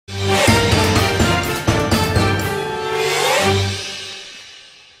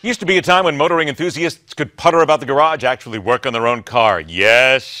Used to be a time when motoring enthusiasts could putter about the garage, actually work on their own car.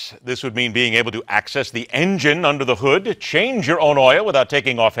 Yes, this would mean being able to access the engine under the hood, change your own oil without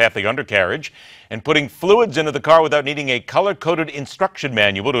taking off half the undercarriage, and putting fluids into the car without needing a color-coded instruction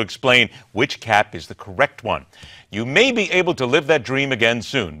manual to explain which cap is the correct one. You may be able to live that dream again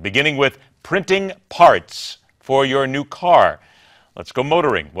soon, beginning with printing parts for your new car. Let's go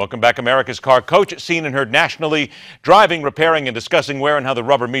motoring. Welcome back, America's Car Coach, seen and heard nationally, driving, repairing, and discussing where and how the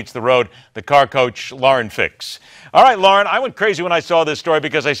rubber meets the road, the car coach, Lauren Fix. All right, Lauren, I went crazy when I saw this story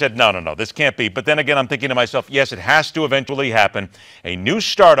because I said, no, this can't be. But then again, I'm thinking to myself, yes, it has to eventually happen. A new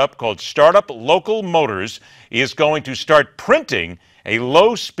startup called Startup Local Motors is going to start printing a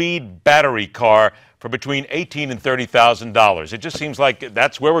low-speed battery car for between $18,000 and $30,000. It just seems like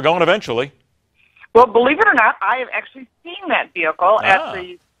that's where we're going eventually. Well, believe it or not, I have actually seen that vehicle at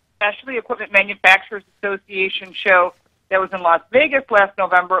the Specialty Equipment Manufacturers Association show that was in Las Vegas last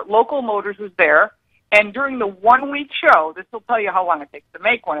November. Local Motors was there, and during the one-week show, this will tell you how long it takes to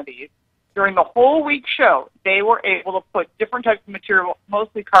make one of these, during the whole week show, they were able to put different types of material,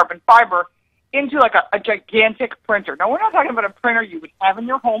 mostly carbon fiber, into like a gigantic printer. Now, we're not talking about a printer you would have in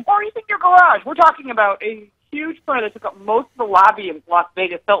your home or even your garage. We're talking about a huge printer that took up most of the lobby in Las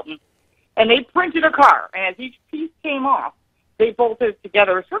Vegas Hilton. And they printed a car, and as each piece came off, they bolted it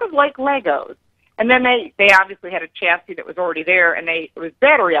together, sort of like Legos. And then they obviously had a chassis that was already there, and it was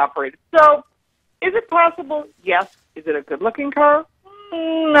battery operated. So, is it possible? Yes. Is it a good-looking car?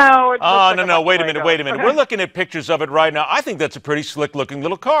 No. No, wait a minute. We're looking at pictures of it right now. I think that's a pretty slick-looking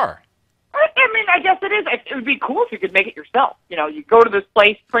little car. I mean, I guess it is. It would be cool if you could make it yourself. You know, you go to this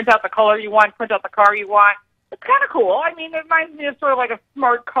place, print out the color you want, print out the car you want. It's kind of cool. I mean, it reminds me of sort of like a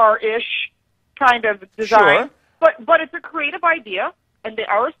smart car-ish kind of design. Sure. But it's a creative idea, and they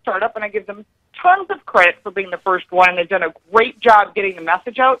are a startup, and I give them tons of credit for being the first one, and they've done a great job getting the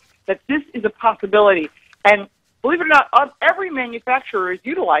message out that this is a possibility. And believe it or not, every manufacturer is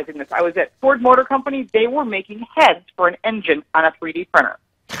utilizing this. I was at Ford Motor Company. They were making heads for an engine on a 3D printer.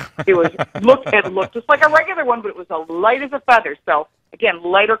 It looked just like a regular one, but it was as light as a feather. So, again,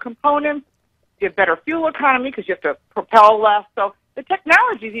 lighter components. You have better fuel economy because you have to propel less. So the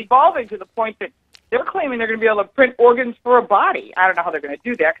technology is evolving to the point that they're claiming they're going to be able to print organs for a body. I don't know how they're going to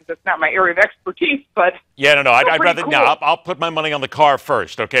do that because that's not my area of expertise. But yeah, I'd rather. Cool. No, I'll put my money on the car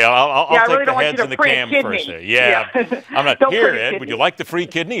first. Okay, I'll take the heads and the cam first. Yeah. I'm not here, Ed. Would you like the free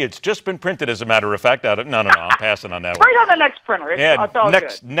kidney? It's just been printed, as a matter of fact. No, I'm passing on that one. Right on the next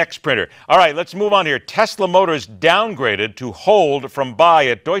printer. Next printer. All right, let's move on here. Tesla Motors downgraded to hold from buy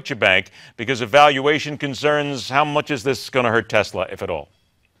at Deutsche Bank because of valuation concerns. How much is this going to hurt Tesla, if at all?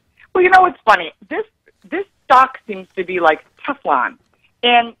 Well, you know, it's funny. This stock seems to be like Teflon.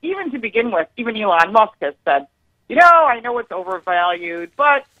 And even to begin with, even Elon Musk has said, I know it's overvalued,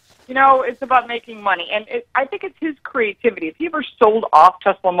 but, it's about making money. And I think it's his creativity. If he ever sold off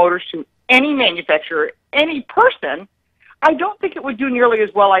Tesla Motors to any manufacturer, any person, I don't think it would do nearly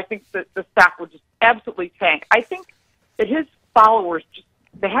as well. I think that the stock would just absolutely tank. I think that his followers,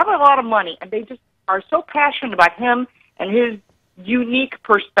 they have a lot of money, and they just are so passionate about him and his unique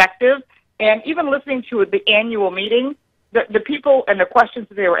perspective. And even listening to the annual meeting, the people and the questions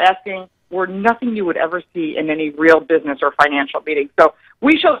that they were asking were nothing you would ever see in any real business or financial meeting. So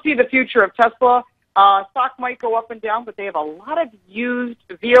we shall see the future of Tesla. Stock might go up and down, but they have a lot of used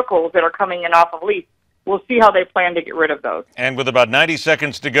vehicles that are coming in off of lease. We'll see how they plan to get rid of those. And with about 90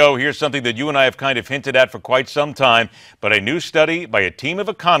 seconds to go, here's something that you and I have kind of hinted at for quite some time, but a new study by a team of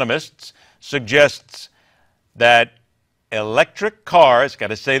economists suggests that electric cars, got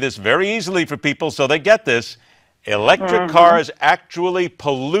to say this very easily for people so they get this, electric cars actually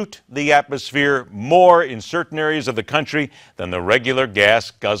pollute the atmosphere more in certain areas of the country than the regular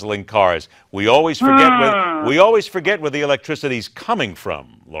gas-guzzling cars. We always forget where the electricity is coming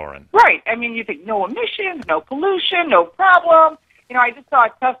from, Lauren. Right. I mean, you think no emissions, no pollution, no problem. I just saw a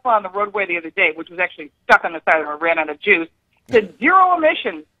Tesla on the roadway the other day, which was actually stuck on the side of the road, ran out of juice. It said 0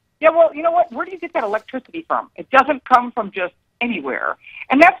 emissions. Yeah, well, you know what? Where do you get that electricity from? It doesn't come from just anywhere.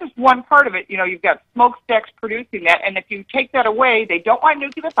 And that's just one part of it. You've got smokestacks producing that, and if you take that away, they don't want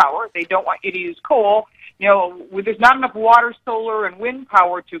nuclear power. They don't want you to use coal. There's not enough water, solar, and wind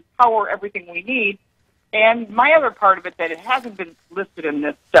power to power everything we need. And my other part of it that it hasn't been listed in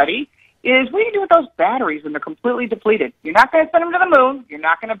this study is what do you do with those batteries when they're completely depleted? You're not going to send them to the moon, you're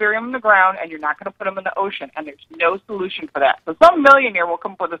not going to bury them in the ground, and you're not going to put them in the ocean, and there's no solution for that. So some millionaire will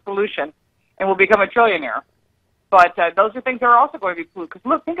come up with a solution and will become a trillionaire. But those are things that are also going to be polluted. Because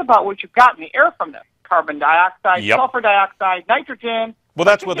look, think about what you've got in the air from this. Carbon dioxide, sulfur dioxide, nitrogen, Well,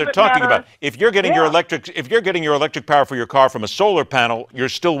 that's what they're talking about. If you're getting your Yeah. electric power for your car from a solar panel, you're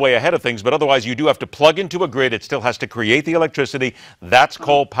still way ahead of things. But otherwise, you do have to plug into a grid. It still has to create the electricity. That's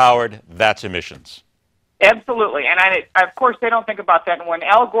coal-powered. That's emissions. Absolutely. And of course, they don't think about that. And when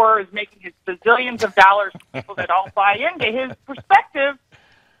Al Gore is making his bazillions of dollars from people that all buy into his perspective,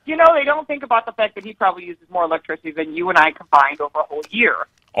 you know, they don't think about the fact that he probably uses more electricity than you and I combined over a whole year.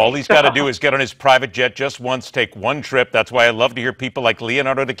 All he's got to do is get on his private jet just once, take one trip. That's why I love to hear people like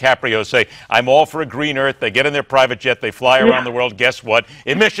Leonardo DiCaprio say, I'm all for a green Earth. They get in their private jet, they fly around the world. Guess what?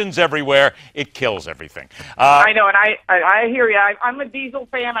 Emissions everywhere. It kills everything. I know, and I hear you. I'm a diesel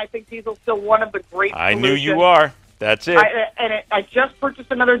fan. I think diesel's still one of the great I solutions. knew you are. That's it. I just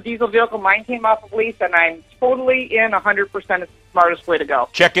purchased another diesel vehicle. Mine came off of lease, and I'm totally in 100%. It's the smartest way to go.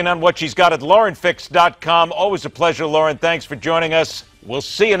 Check in on what she's got at laurenfix.com. Always a pleasure, Lauren. Thanks for joining us. We'll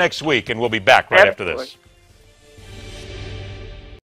see you next week, and we'll be back right after this.